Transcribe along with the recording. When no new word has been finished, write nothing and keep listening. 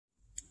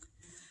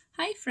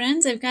Hi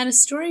friends, I've got a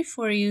story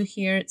for you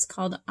here. It's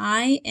called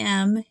I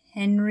Am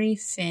Henry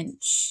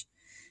Finch,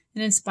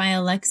 and it's by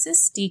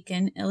Alexis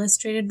Deacon,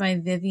 illustrated by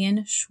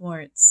Vivian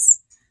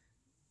Schwartz.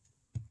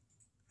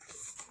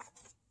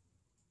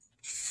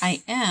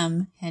 I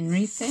am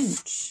Henry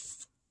Finch.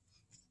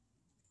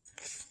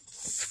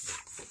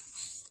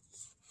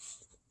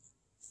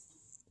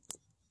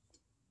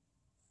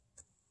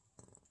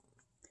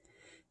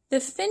 The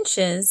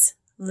Finches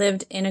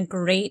lived in a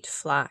great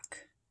flock.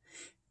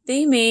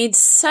 They made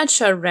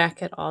such a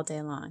racket all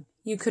day long.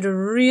 You could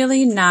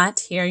really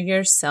not hear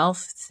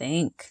yourself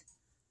think.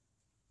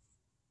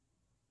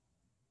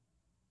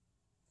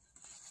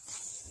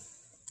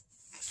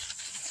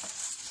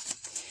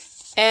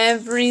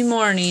 Every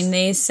morning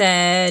they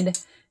said,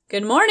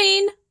 "Good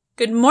morning.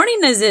 Good morning,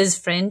 Mrs.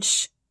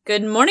 Finch.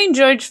 Good morning,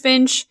 George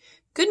Finch.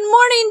 Good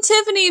morning,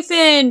 Tiffany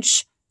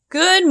Finch.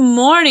 Good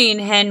morning,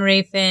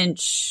 Henry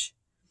Finch."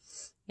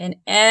 And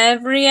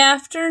every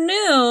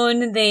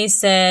afternoon they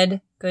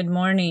said, "Good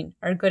morning,"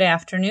 or "Good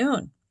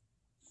afternoon."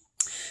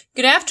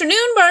 "Good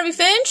afternoon, Barbie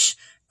Finch.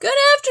 Good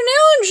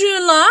afternoon,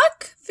 June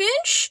Locke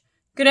Finch.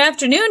 Good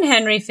afternoon,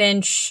 Henry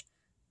Finch.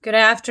 Good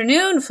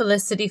afternoon,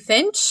 Felicity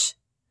Finch."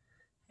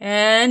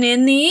 And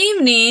in the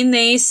evening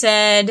they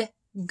said,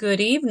 "Good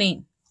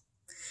evening."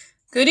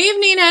 "Good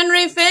evening,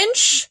 Henry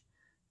Finch.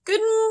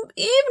 Good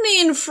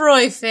evening,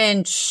 Froy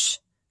Finch.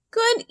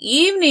 Good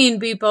evening,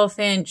 Beepo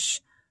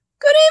Finch.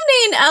 Good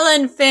evening,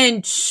 Ellen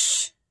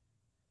Finch."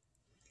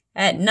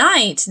 At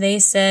night they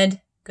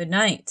said, "Good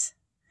night."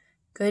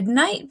 "Good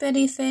night,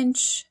 Betty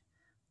Finch.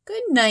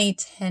 Good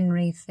night,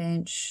 Henry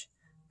Finch.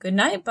 Good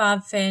night,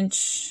 Bob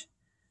Finch.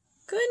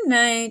 Good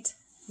night."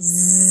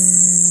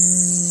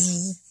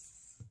 Zzz.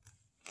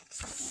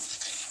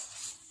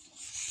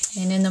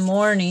 And in the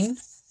morning,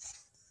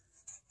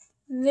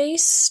 they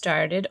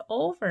started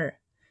over.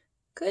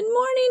 "Good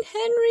morning,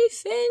 Henry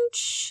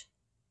Finch."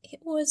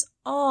 It was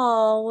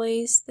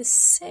always the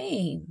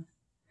same,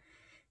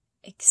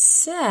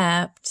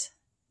 except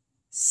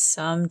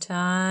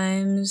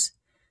sometimes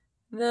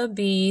the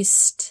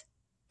beast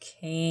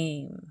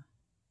came.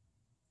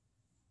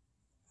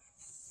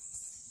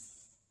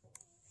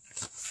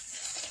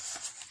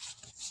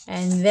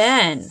 And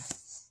then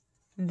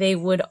they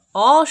would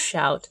all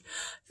shout,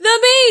 "The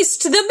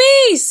beast! The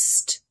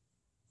beast!"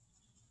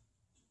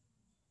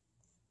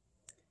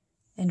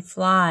 and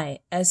fly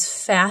as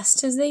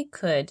fast as they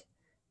could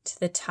to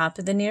the top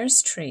of the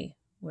nearest tree,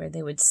 where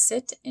they would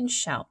sit and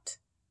shout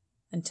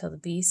until the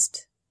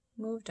beast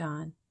moved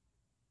on.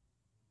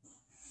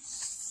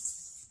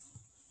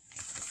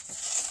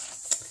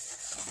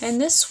 And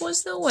this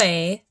was the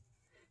way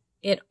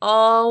it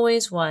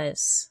always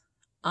was,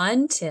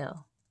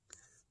 until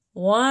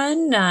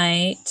one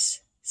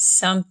night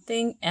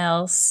something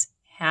else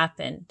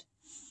happened.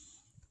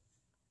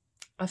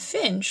 A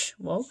finch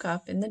woke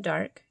up in the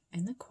dark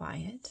and the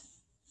quiet.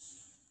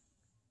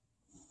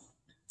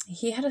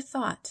 He had a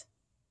thought,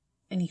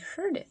 and he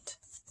heard it.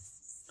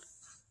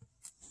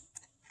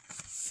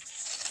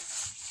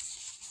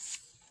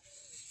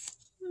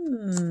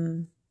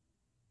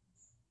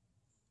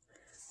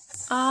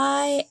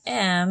 I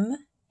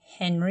am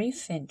Henry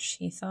Finch,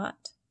 he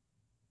thought.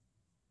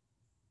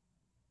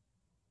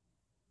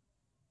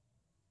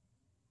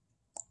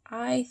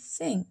 I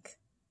think,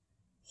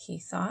 he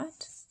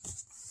thought.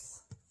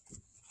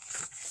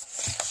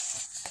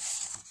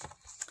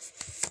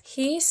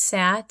 He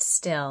sat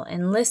still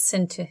and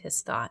listened to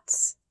his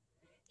thoughts.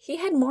 He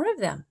had more of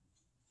them.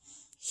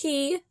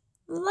 He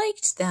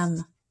liked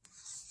them.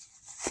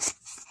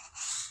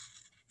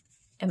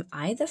 Am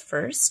I the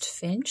first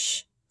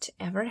finch to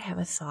ever have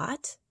a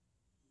thought?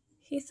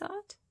 He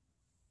thought.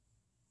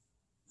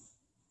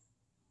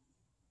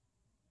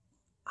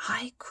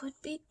 I could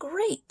be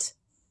great,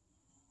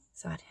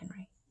 thought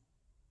Henry.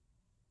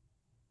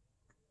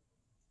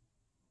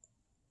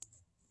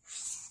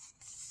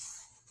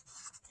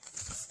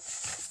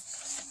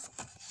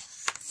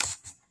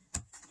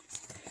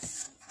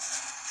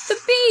 The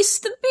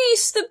beast, the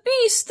beast, the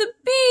beast, the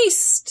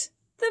beast,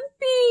 the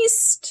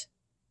beast.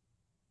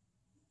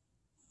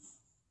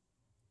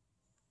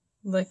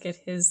 Look at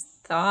his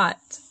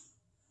thought.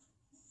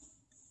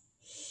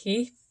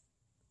 He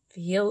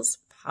feels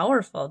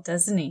powerful,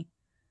 doesn't he?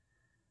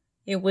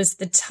 It was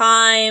the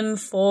time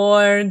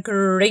for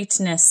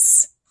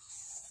greatness.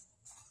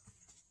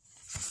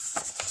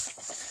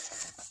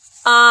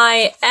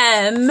 I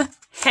am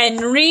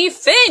Henry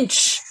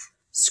Finch,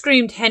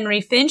 screamed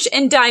Henry Finch,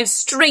 and dived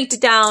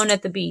straight down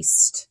at the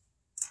beast.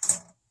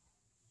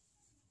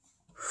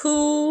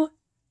 Who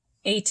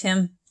ate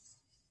him?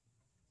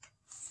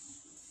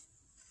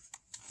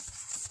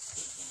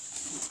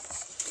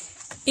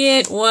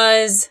 It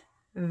was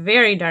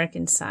very dark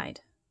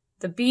inside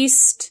the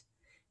beast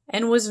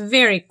and was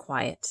very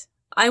quiet.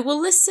 "I will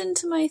listen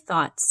to my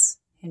thoughts,"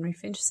 Henry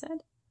Finch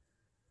said.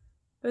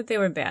 But they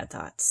were bad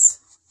thoughts.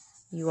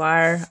 "You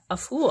are a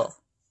fool,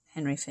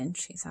 Henry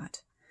Finch," he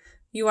thought.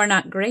 "You are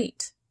not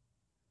great.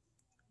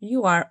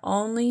 You are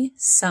only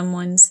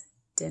someone's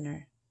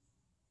dinner."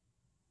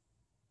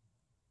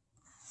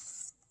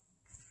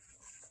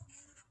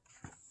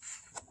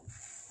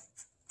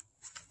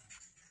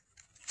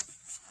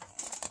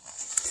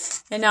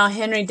 And now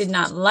Henry did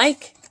not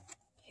like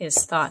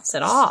his thoughts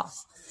at all,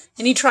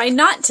 and he tried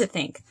not to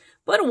think.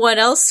 But what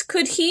else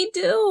could he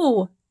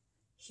do?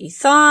 He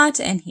thought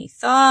and he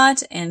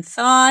thought and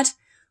thought.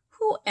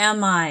 Who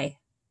am I?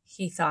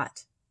 He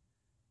thought.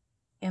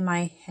 Am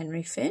I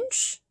Henry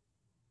Finch?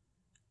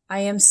 I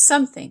am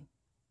something.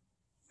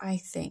 I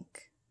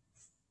think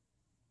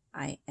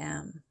I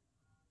am,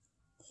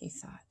 he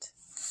thought.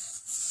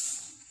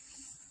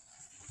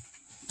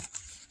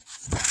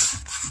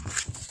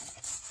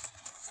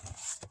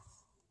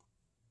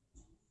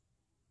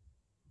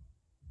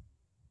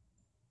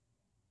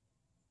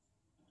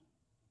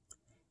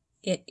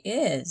 It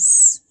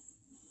is,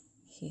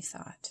 he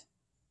thought.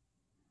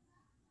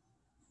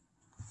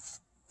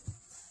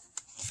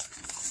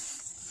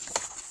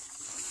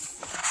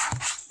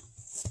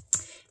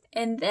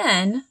 And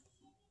then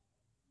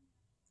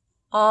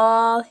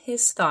all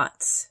his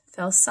thoughts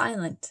fell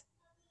silent.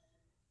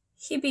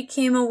 He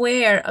became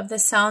aware of the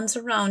sounds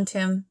around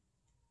him,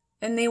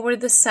 and they were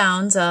the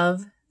sounds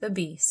of the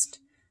beast.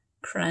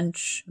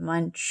 Crunch,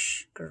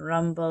 munch,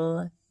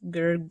 grumble,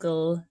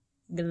 gurgle,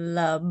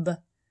 glub.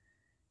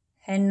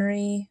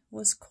 Henry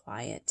was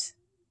quiet.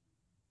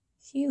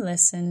 He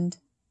listened.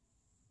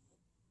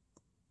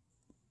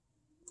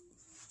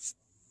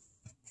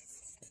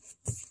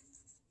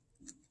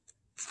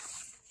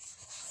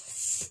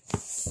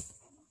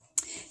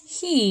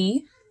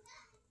 He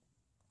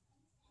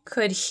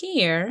could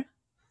hear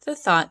the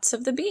thoughts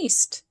of the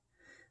beast.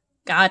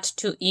 Got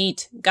to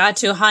eat, got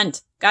to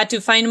hunt, got to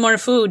find more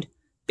food.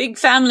 Big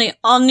family,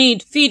 all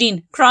need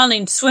feeding,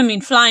 crawling, swimming,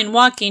 flying,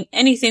 walking,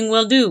 anything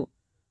will do.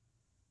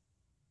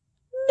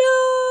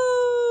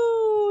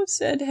 No,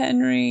 said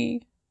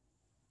Henry.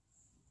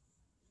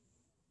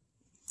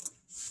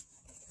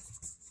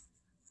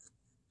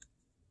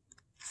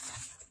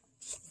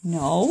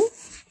 No,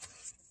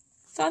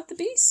 thought the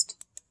beast.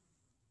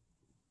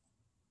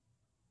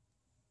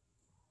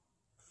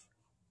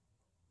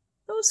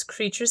 Those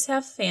creatures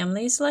have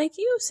families like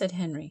you, said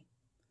Henry.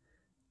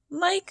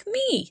 Like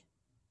me,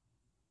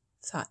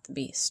 thought the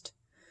beast.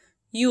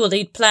 You will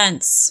eat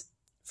plants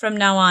from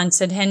now on,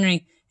 said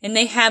Henry, and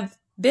they have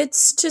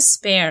bits to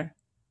spare.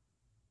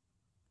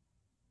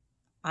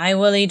 I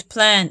will eat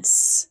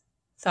plants,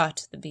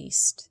 thought the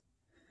beast.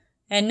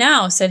 And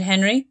now, said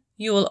Henry,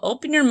 you will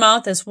open your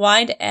mouth as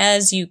wide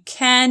as you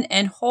can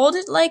and hold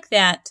it like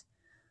that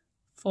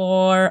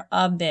for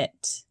a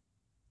bit.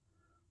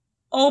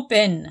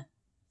 Open,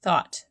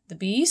 thought the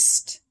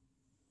beast.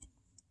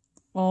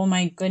 Oh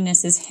my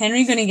goodness, is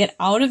Henry going to get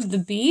out of the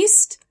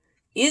beast?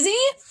 Is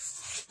he?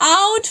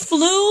 Out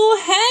flew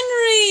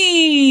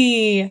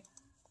Henry!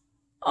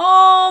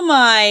 Oh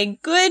my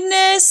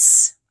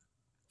goodness.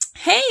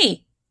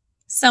 Hey,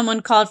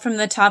 someone called from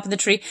the top of the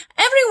tree.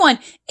 Everyone,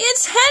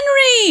 it's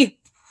Henry!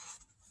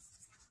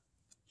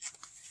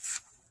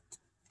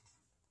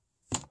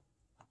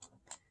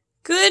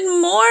 Good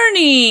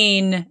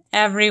morning,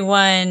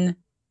 everyone,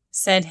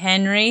 said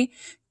Henry.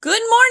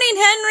 Good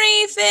morning,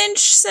 Henry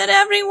Finch, said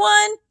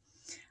everyone.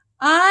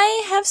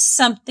 I have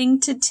something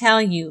to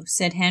tell you,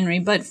 said Henry,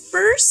 but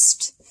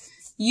first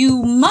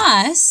you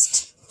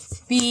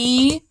must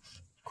be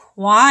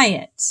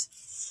quiet.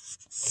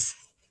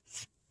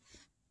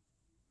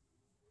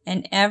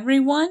 And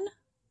everyone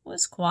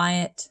was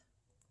quiet.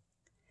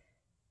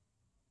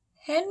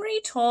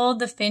 Henry told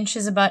the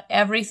Finches about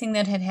everything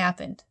that had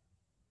happened,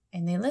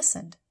 and they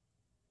listened.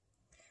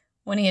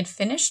 When he had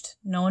finished,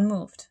 no one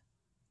moved.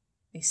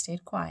 They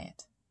stayed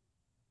quiet.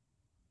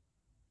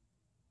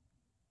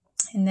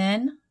 And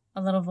then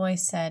a little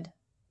voice said,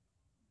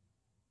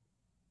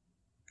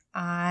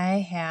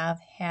 I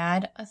have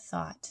had a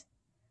thought.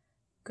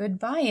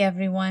 Goodbye,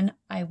 everyone.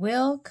 I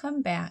will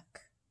come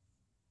back.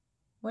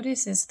 What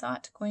is his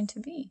thought going to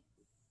be?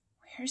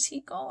 Where's he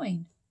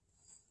going?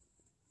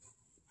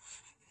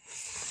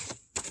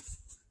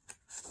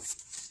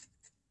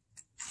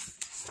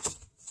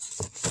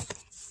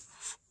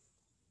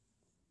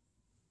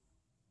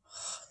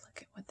 Oh,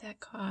 look at what that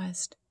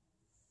caused.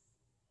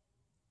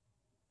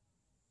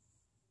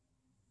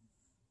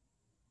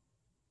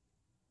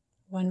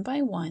 One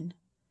by one,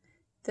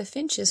 the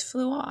Finches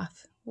flew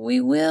off. We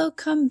will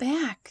come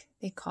back,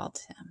 they called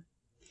to him.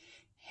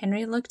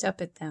 Henry looked up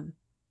at them,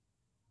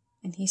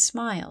 and he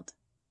smiled,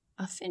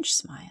 a Finch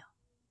smile.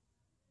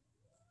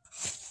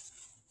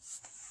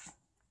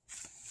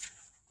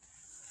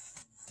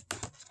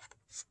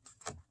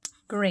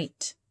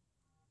 Great,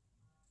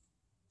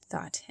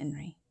 thought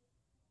Henry.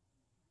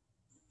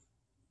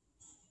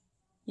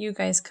 You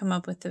guys come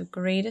up with the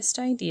greatest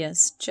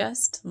ideas,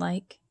 just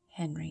like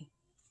Henry.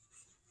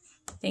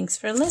 Thanks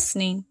for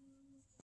listening.